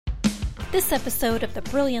This episode of the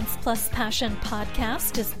Brilliance Plus Passion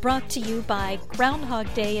podcast is brought to you by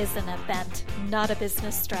Groundhog Day is an event, not a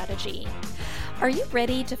business strategy. Are you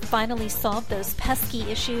ready to finally solve those pesky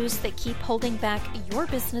issues that keep holding back your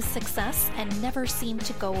business success and never seem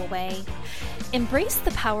to go away? Embrace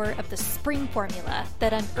the power of the spring formula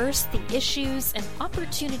that unearths the issues and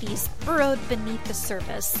opportunities burrowed beneath the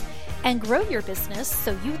surface, and grow your business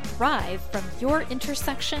so you thrive from your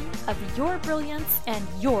intersection of your brilliance and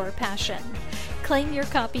your passion. Claim your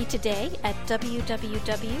copy today at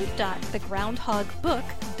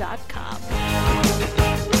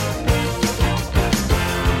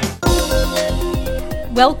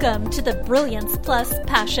www.thegroundhogbook.com. Welcome to the Brilliance Plus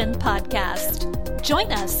Passion podcast.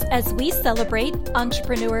 Join us as we celebrate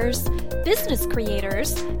entrepreneurs, business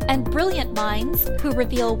creators, and brilliant minds who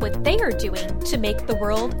reveal what they are doing to make the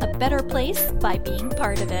world a better place by being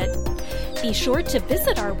part of it. Be sure to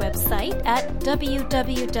visit our website at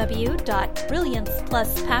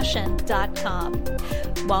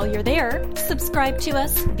www.brilliancepluspassion.com. While you're there, subscribe to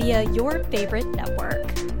us via your favorite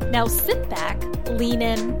network. Now sit back, lean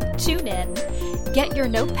in, tune in, get your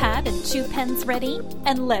notepad and 2 pens ready,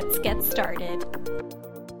 and let's get started.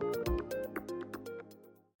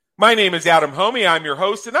 My name is Adam Homey. I'm your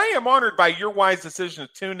host, and I am honored by your wise decision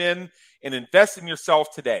to tune in and invest in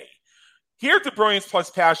yourself today. Here at the Brilliance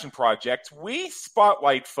Plus Passion Project, we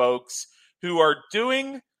spotlight folks who are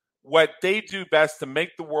doing what they do best to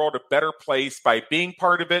make the world a better place by being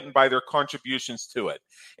part of it and by their contributions to it.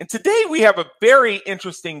 And today we have a very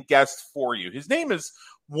interesting guest for you. His name is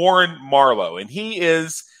Warren Marlowe, and he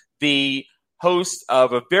is the host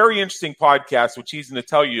of a very interesting podcast, which he's going to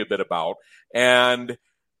tell you a bit about. And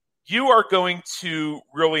you are going to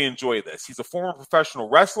really enjoy this. He's a former professional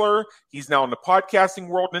wrestler. He's now in the podcasting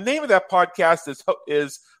world. And the name of that podcast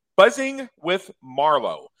is Buzzing with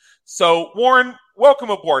Marlowe. So, Warren,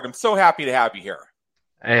 welcome aboard. I'm so happy to have you here.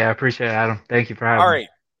 Hey, I appreciate it, Adam. Thank you for having me. All right,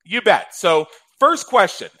 you bet. So, first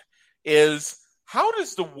question is, how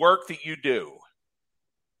does the work that you do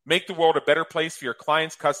make the world a better place for your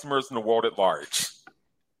clients, customers, and the world at large?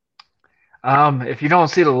 If you don't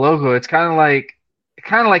see the logo, it's kind of like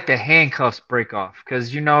the handcuffs break off,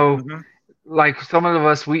 because like some of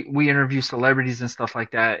us, we interview celebrities and stuff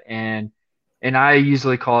like that, and I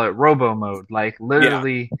usually call it robo mode. Like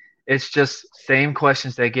literally, It's just same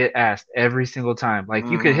questions that get asked every single time. Like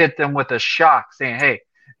you could hit them with a shock saying, "Hey,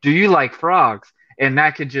 do you like frogs?" And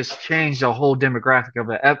that could just change the whole demographic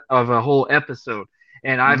of a whole episode.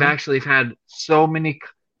 And I've actually had so many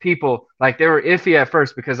people, like they were iffy at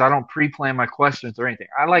first because I don't pre-plan my questions or anything.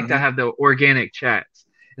 I like to have the organic chats,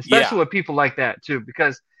 especially with people like that too,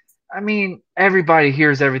 because I mean, everybody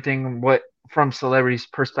hears everything from celebrities'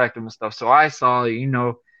 perspective and stuff. So I saw,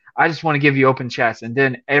 I just want to give you open chats. And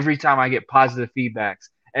then every time I get positive feedbacks,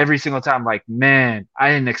 every single time, like, man, I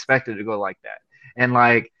didn't expect it to go like that. And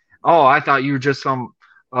like, oh, I thought you were just some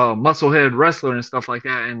musclehead wrestler and stuff like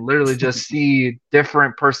that, and literally just see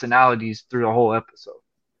different personalities through the whole episode.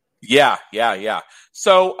 Yeah.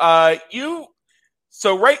 So right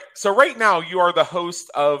now you are the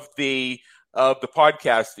host of the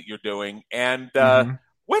podcast that you're doing, and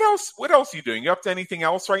what else are you doing? You up to anything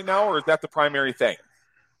else right now, or is that the primary thing?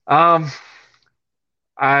 I'm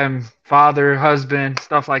father, husband,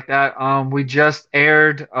 stuff like that. We just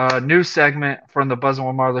aired a new segment from the Buzzing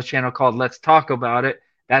with Marlowe channel called Let's Talk About It.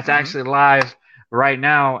 That's actually live right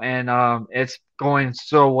now, and it's going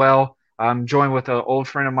so well. I'm joined with an old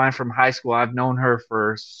friend of mine from high school. I've known her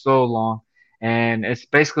for so long, and it's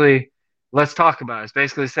basically Let's Talk About It. It's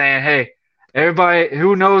basically saying, hey, everybody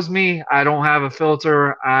who knows me, I don't have a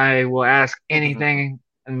filter. I will ask anything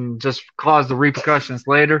and just cause the repercussions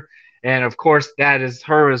later. And of course, that is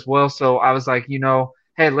her as well. So I was like,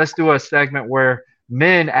 hey, let's do a segment where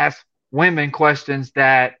men ask women questions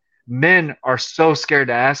that men are so scared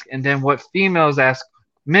to ask, and then what females ask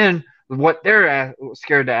men, what they're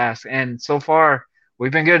scared to ask. And so far,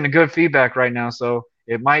 we've been getting a good feedback right now. So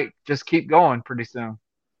it might just keep going pretty soon.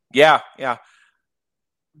 Yeah.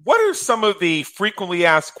 What are some of the frequently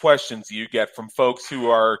asked questions you get from folks who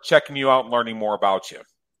are checking you out and learning more about you?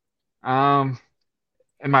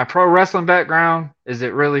 In my pro wrestling background, is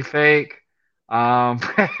it really fake?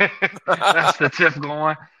 That's the typical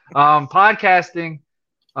one. Podcasting.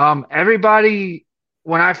 Everybody,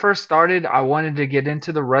 when I first started, I wanted to get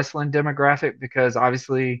into the wrestling demographic because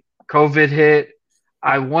obviously COVID hit.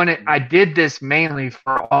 I did this mainly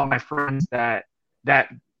for all my friends that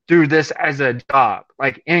do this as a job,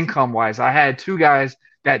 like income wise. I had 2 guys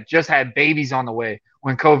that just had babies on the way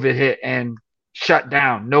when COVID hit and shut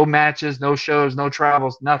down. No matches, no shows, no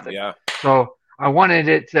travels, nothing. Yeah. So I wanted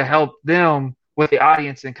it to help them with the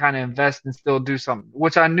audience and kind of invest and still do something,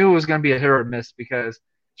 which I knew was going to be a hit or miss because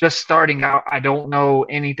just starting out, I don't know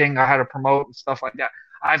anything on how to promote and stuff like that.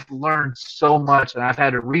 I've learned so much and I've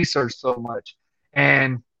had to research so much.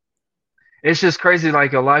 And it's just crazy.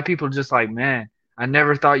 Like a lot of people just like, man, I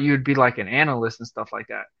never thought you'd be like an analyst and stuff like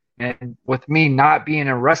that. And with me not being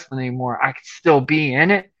in wrestling anymore, I could still be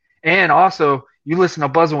in it. And also, you listen to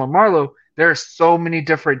Buzzing with Marlowe, there's so many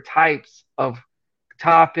different types of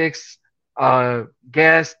topics,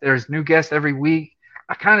 guests. There's new guests every week.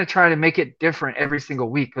 I kind of try to make it different every single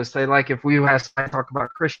week. Because say like if we have somebody talk about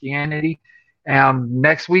Christianity,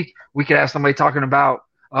 next week we could have somebody talking about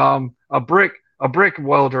a brick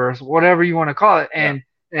welder or whatever you want to call it, and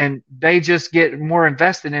they just get more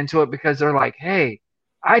invested into it because they're like, hey,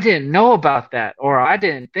 I didn't know about that, or I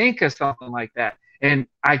didn't think of something like that. And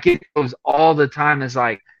I get those all the time. Is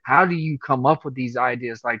like, how do you come up with these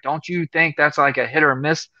ideas? Like, don't you think that's like a hit or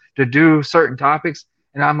miss to do certain topics?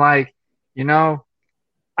 And I'm like,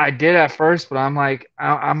 I did at first, but I'm like,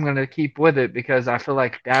 I'm going to keep with it because I feel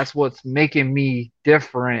like that's what's making me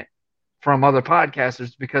different from other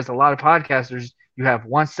podcasters, because a lot of podcasters, you have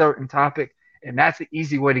one certain topic and that's an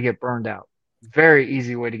easy way to get burned out. Very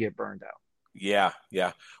easy way to get burned out. Yeah.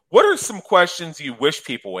 Yeah. What are some questions you wish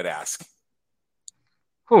people would ask?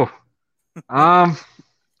 Whew. That's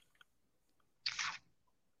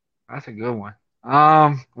a good one.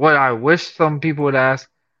 What I wish some people would ask,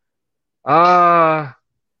 when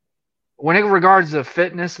it regards to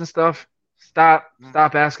fitness and stuff, stop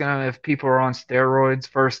asking them if people are on steroids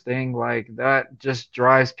first thing. Like that just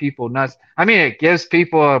drives people nuts. I mean, it gives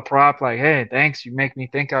people a prop like, hey, thanks, you make me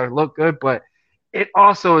think I look good, but it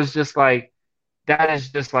also is just like, that is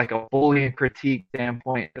just like a bullying critique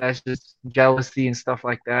standpoint. That's just jealousy and stuff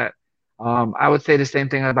like that. I would say the same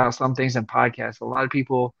thing about some things in podcasts. A lot of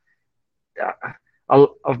people,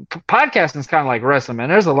 podcasting is kind of like wrestling, man.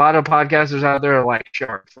 There's a lot of podcasters out there like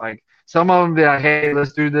sharks. Like some of them be like, hey,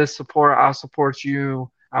 let's do this support. I'll support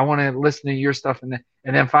you. I want to listen to your stuff. And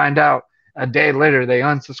then find out a day later they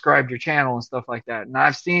unsubscribed your channel and stuff like that. And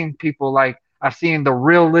I've seen people I've seen the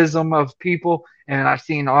realism of people, and I've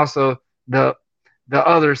seen also the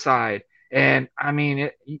other side. And I mean,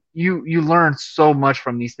 you learn so much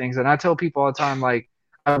from these things. And I tell people all the time, like,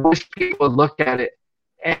 I wish people would look at it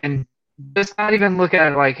and just not even look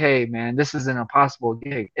at it like, hey, man, this is an impossible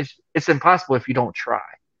gig. It's impossible if you don't try.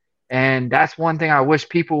 And that's one thing I wish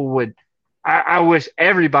people would, I wish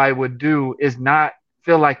everybody would do, is not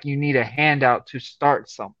feel like you need a handout to start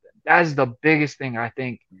something. That's the biggest thing I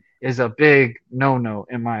think is a big no-no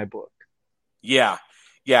in my book. Yeah.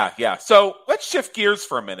 So let's shift gears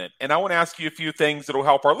for a minute, and I want to ask you a few things that will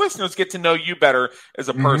help our listeners get to know you better as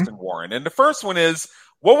a person, Warren. And the first one is,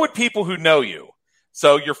 what would people who know you,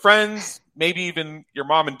 so your friends, maybe even your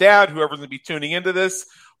mom and dad, whoever's going to be tuning into this,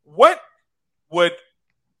 what would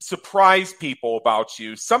surprise people about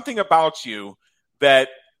you, something about you that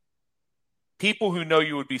people who know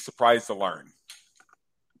you would be surprised to learn?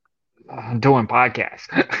 Doing podcasts.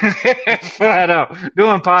 Flat out.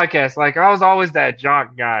 Doing podcasts. Like, I was always that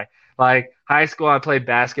jock guy. Like, high school, I played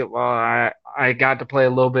basketball. I got to play a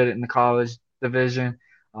little bit in the college division.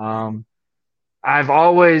 I've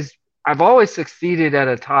always succeeded at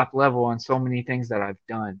a top level on so many things that I've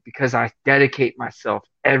done because I dedicate myself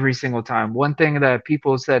every single time. One thing that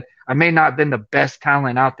people said, I may not have been the best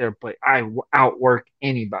talent out there, but I outwork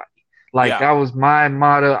anybody. Like, that was my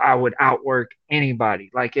motto. I would outwork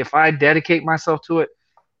anybody. Like, if I dedicate myself to it,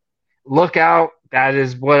 look out. That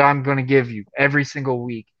is what I'm going to give you every single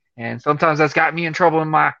week. And sometimes that's got me in trouble in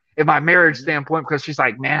my marriage standpoint, because she's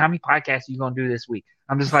like, man, how many podcasts are you going to do this week?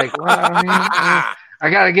 I'm just like, well, I mean, I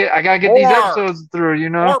gotta get these episodes through,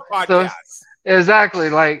 More podcasts. So, exactly.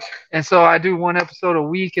 Like, and so I do one episode a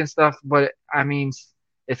week and stuff, but I mean,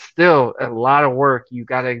 it's still a lot of work. You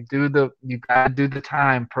gotta do the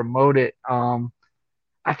time, promote it.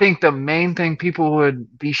 I think the main thing people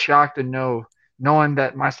would be shocked to know, knowing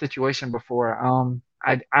that my situation before,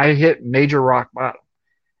 I hit major rock bottom,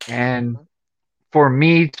 and for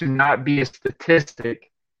me to not be a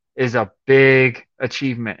statistic is a big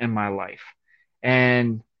achievement in my life.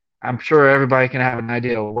 And I'm sure everybody can have an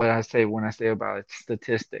idea of what I say when I say about a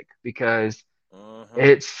statistic, because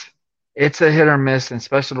it's a hit or miss, and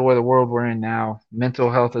especially the way the world we're in now.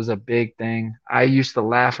 Mental health is a big thing. I used to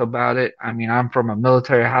laugh about it. I mean, I'm from a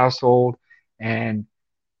military household, and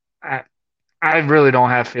I really don't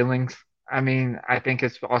have feelings. I mean, I think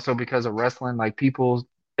it's also because of wrestling. Like,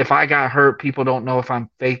 if I got hurt, people don't know if I'm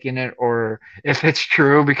faking it or if it's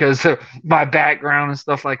true because of my background and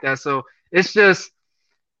stuff like that. So it's just,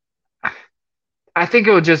 I think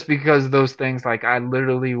it was just because of those things. Like I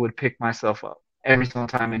literally would pick myself up every single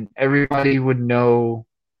time, and everybody would know.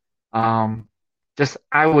 Um, just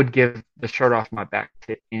I would give the shirt off my back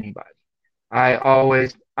to anybody. I'm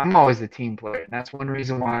always a team player, and that's one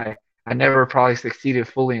reason why I never probably succeeded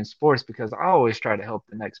fully in sports because I always try to help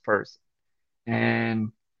the next person,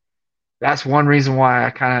 and that's one reason why I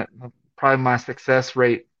kind of probably my success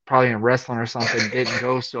rate probably in wrestling or something didn't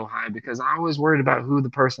go so high because I was worried about who the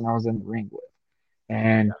person I was in the ring with.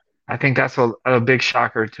 And I think that's a big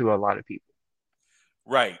shocker to a lot of people.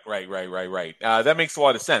 Right. That makes a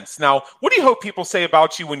lot of sense. Now, what do you hope people say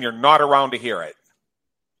about you when you're not around to hear it?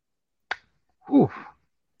 Ooh.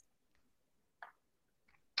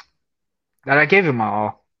 That I gave it my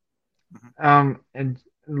all. And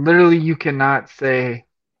literally you cannot say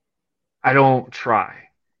I don't try.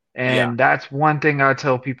 And that's one thing I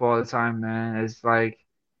tell people all the time, man, is like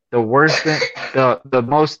the worst thing, the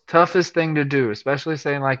most toughest thing to do, especially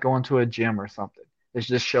saying like going to a gym or something, is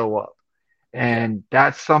just show up. And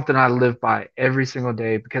that's something I live by every single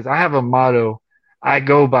day because I have a motto I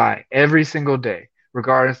go by every single day,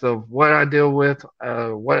 regardless of what I deal with,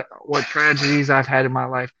 what tragedies I've had in my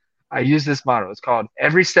life. I use this motto. It's called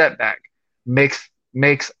every setback makes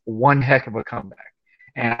one heck of a comeback.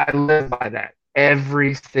 And I live by that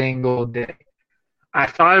every single day. I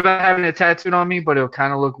thought about having it tattooed on me, but it'll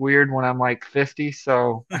kind of look weird when I'm like 50.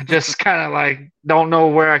 So I just kind of like don't know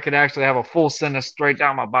where I could actually have a full sentence straight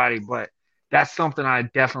down my body. But that's something I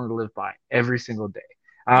definitely live by every single day.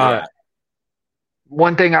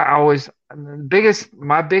 One thing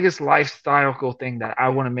my biggest lifestyle goal thing that I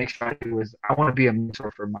want to make sure I do is I want to be a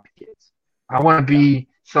mentor for my kids. I want to be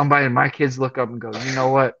somebody my kids look up and go, you know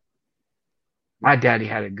what? My daddy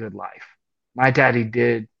had a good life. My daddy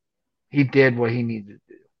did what he needed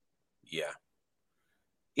to do. Yeah.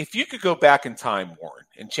 If you could go back in time, Warren,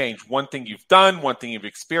 and change one thing you've done, one thing you've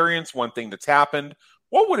experienced, one thing that's happened,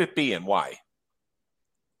 what would it be and why?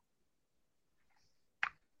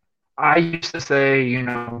 I used to say,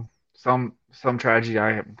 some tragedy.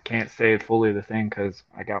 I can't say fully the thing because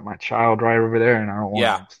I got my child right over there and I don't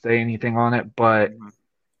want to say anything on it. But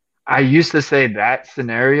I used to say that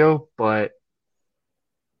scenario, but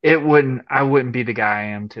I wouldn't be the guy I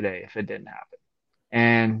am today if it didn't happen.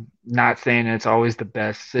 And not saying it's always the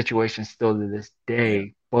best situation still to this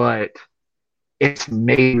day, but it's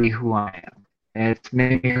made me who I am. And it's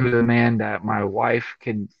made me who the man that my wife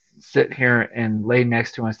can sit here and lay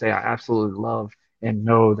next to and say, I absolutely love and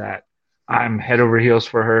know that I'm head over heels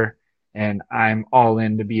for her and I'm all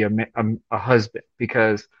in to be a husband.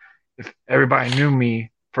 Because if everybody knew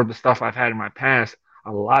me for the stuff I've had in my past,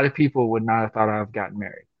 a lot of people would not have thought I've gotten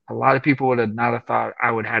married. A lot of people would have not have thought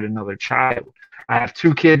I would have had another child. I have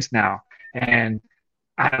 2 kids now, and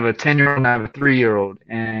I have a 10-year-old and I have a 3-year-old,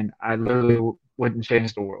 and I literally wouldn't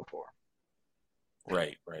change the world for them.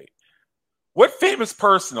 Right. What famous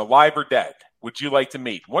person, alive or dead, would you like to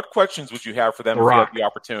meet? What questions would you have for them if you had the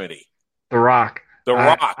opportunity? The Rock. The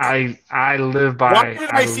Rock. I live by. Why did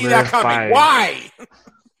I see that coming? Why?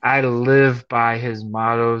 I live by his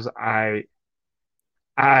mottos.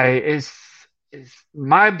 It's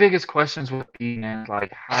my biggest questions would be, man,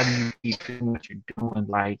 like, how do you keep doing what you're doing?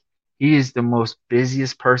 Like, he is the most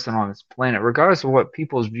busiest person on this planet, regardless of what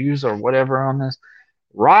people's views or whatever on this.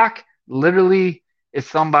 Rock literally is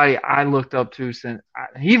somebody I looked up to since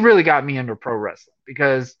he really got me into pro wrestling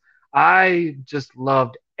because I just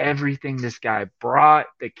loved everything this guy brought,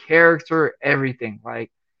 the character, everything. Like,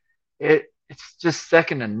 it's just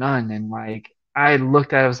second to none. And like, I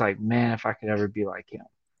looked at it, I was like, man, if I could ever be like him.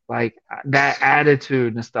 Like that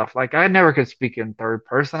attitude and stuff. Like I never could speak in third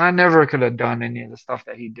person. I never could have done any of the stuff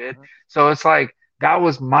that he did. So it's like that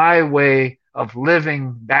was my way of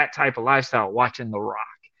living that type of lifestyle, watching The Rock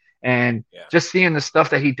and just seeing the stuff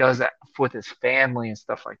that he does with his family and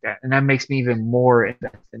stuff like that. And that makes me even more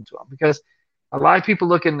invested into him because a lot of people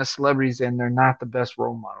look into celebrities and they're not the best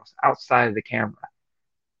role models outside of the camera.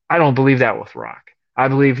 I don't believe that with Rock. I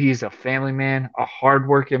believe he's a family man, a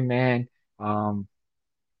hardworking man.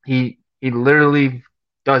 He literally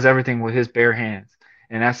does everything with his bare hands,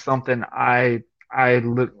 and that's something I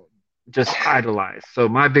just idolize. So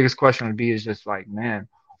my biggest question would be is just like, man,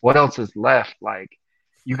 what else is left? Like,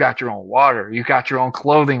 you got your own water, you got your own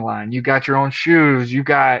clothing line, you got your own shoes, you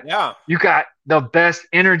got the best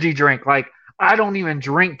energy drink. Like, I don't even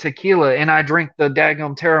drink tequila, and I drink the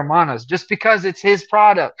daggum Terramanas just because it's his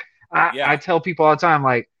product. I tell people all the time,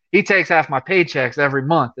 like, he takes half my paychecks every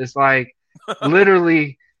month. It's like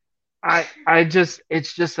literally. It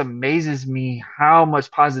just amazes me how much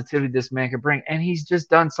positivity this man can bring. And he's just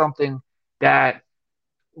done something that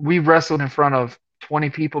we wrestled in front of 20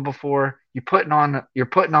 people before. you're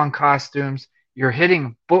putting on costumes, you're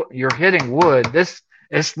hitting wood.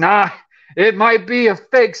 It's not. It might be a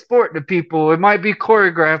fake sport to people. It might be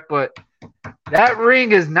choreographed, but that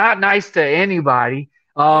ring is not nice to anybody.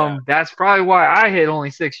 That's probably why I hit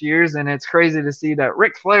only 6 years, and it's crazy to see that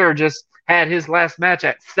Ric Flair just had his last match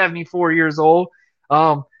at 74 years old.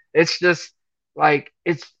 It's just like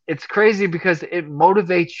it's crazy because it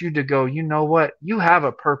motivates you to go, you know what? You have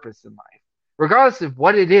a purpose in life, regardless of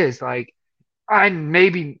what it is. Like, I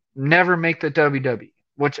maybe never make the WWE,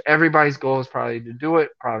 which everybody's goal is probably to do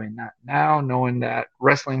it. Probably not now, knowing that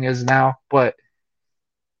wrestling is now, but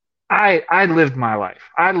I lived my life.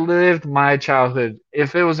 I lived my childhood.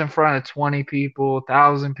 If it was in front of 20 people,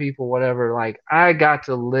 1,000 people, whatever, like, I got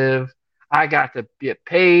to live. I got to get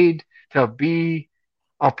paid to be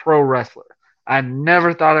a pro wrestler. I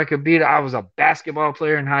never thought I could be it. I was a basketball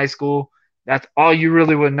player in high school. That's all you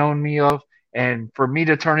really would know me of. And for me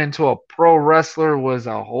to turn into a pro wrestler was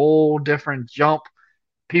a whole different jump.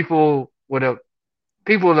 People would have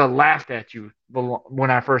laughed at you when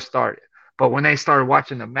I first started. But when they started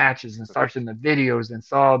watching the matches and starting the videos and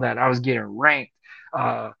saw that I was getting ranked,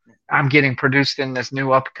 I'm getting produced in this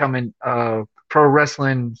new upcoming pro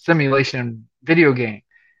wrestling simulation video game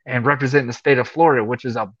and representing the state of Florida, which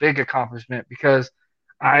is a big accomplishment because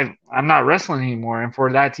I'm not wrestling anymore. And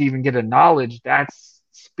for that to even get a knowledge, that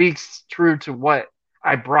speaks true to what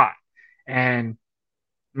I brought. And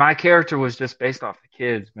my character was just based off the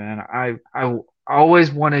kids, man. I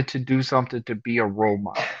always wanted to do something to be a role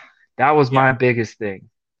model. That was my biggest thing.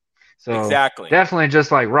 So exactly. Definitely just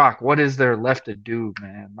like Rock, what is there left to do,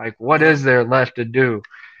 man? Like, what is there left to do?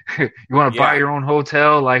 You want to buy your own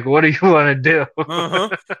hotel? Like, what do you want to do?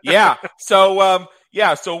 Yeah. So,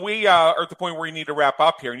 so we are at the point where we need to wrap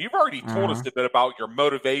up here. And you've already told us a bit about your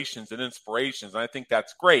motivations and inspirations, and I think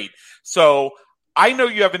that's great. So I know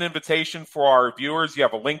you have an invitation for our viewers. You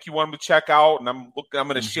have a link you want them to check out, and I'm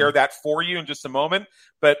going to share that for you in just a moment.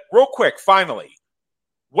 But real quick, finally,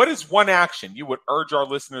 what is one action you would urge our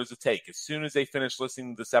listeners to take as soon as they finish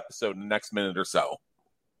listening to this episode in the next minute or so?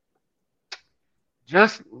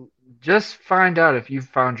 Just find out if you've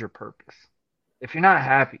found your purpose. If you're not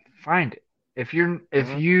happy, find it. If you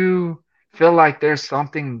feel like there's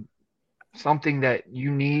something that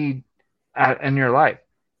you need in your life,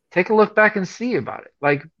 take a look back and see about it.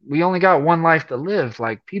 Like, we only got one life to live.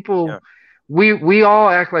 Like, people, we all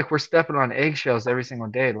act like we're stepping on eggshells every single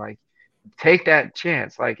day. Like, take that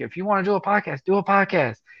chance. Like, if you want to do a podcast, do a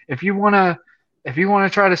podcast. If you want to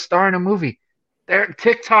try to star in a movie,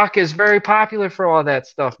 TikTok is very popular for all that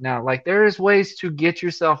stuff now. Like, there is ways to get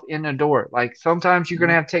yourself in the door. Like, sometimes you're going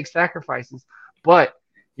to have to take sacrifices, but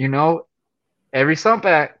every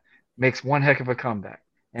setback makes one heck of a comeback.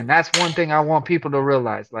 And that's one thing I want people to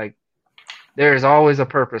realize. Like, there is always a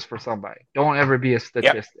purpose for somebody. Don't ever be a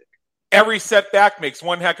statistic. Yep. Every setback makes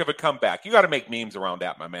one heck of a comeback. You got to make memes around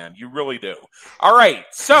that, my man. You really do. All right.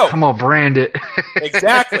 So come on, brand it.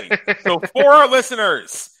 Exactly. So for our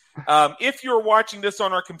listeners, if you're watching this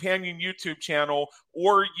on our companion YouTube channel,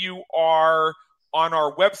 or you are on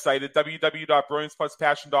our website at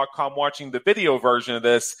www.brilliancepluspassion.com watching the video version of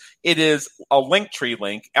this, it is a Linktree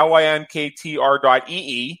link,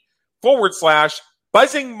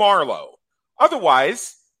 linktr.ee/Buzzing Marlowe.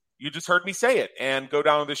 Otherwise, you just heard me say it, and go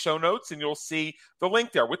down to the show notes and you'll see the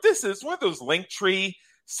link there. What this is one of those Linktree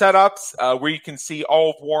setups where you can see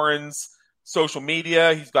all of Warren's social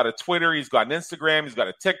media. He's got a Twitter, he's got an Instagram, he's got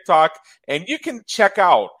a TikTok, and you can check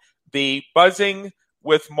out the Buzzing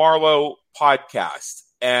with Marlowe podcast.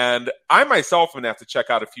 And I myself am going to have to check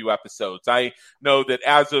out a few episodes. I know that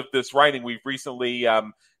as of this writing, we've recently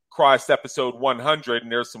crossed episode 100,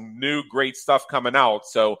 and there's some new great stuff coming out.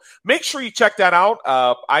 So make sure you check that out.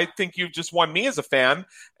 I think you've just won me as a fan.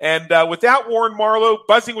 And with that, Warren Marlowe,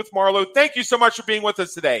 Buzzing with Marlowe, thank you so much for being with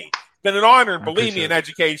us today. It's been an honor, and believe me, in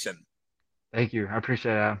education. Thank you. I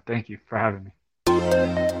appreciate it. Thank you for having me.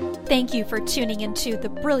 Thank you for tuning into the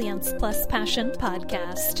Brilliance Plus Passion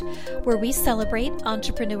podcast, where we celebrate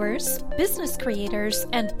entrepreneurs, business creators,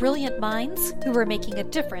 and brilliant minds who are making a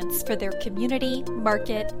difference for their community,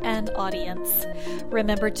 market, and audience.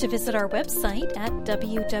 Remember to visit our website at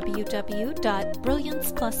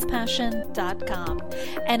www.brilliancepluspassion.com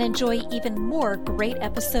and enjoy even more great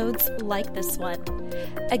episodes like this one.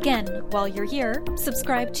 Again, while you're here,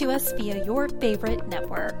 subscribe to us via your favorite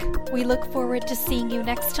network. We look forward to seeing you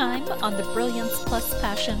next time on the Brilliance Plus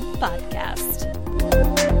Passion podcast.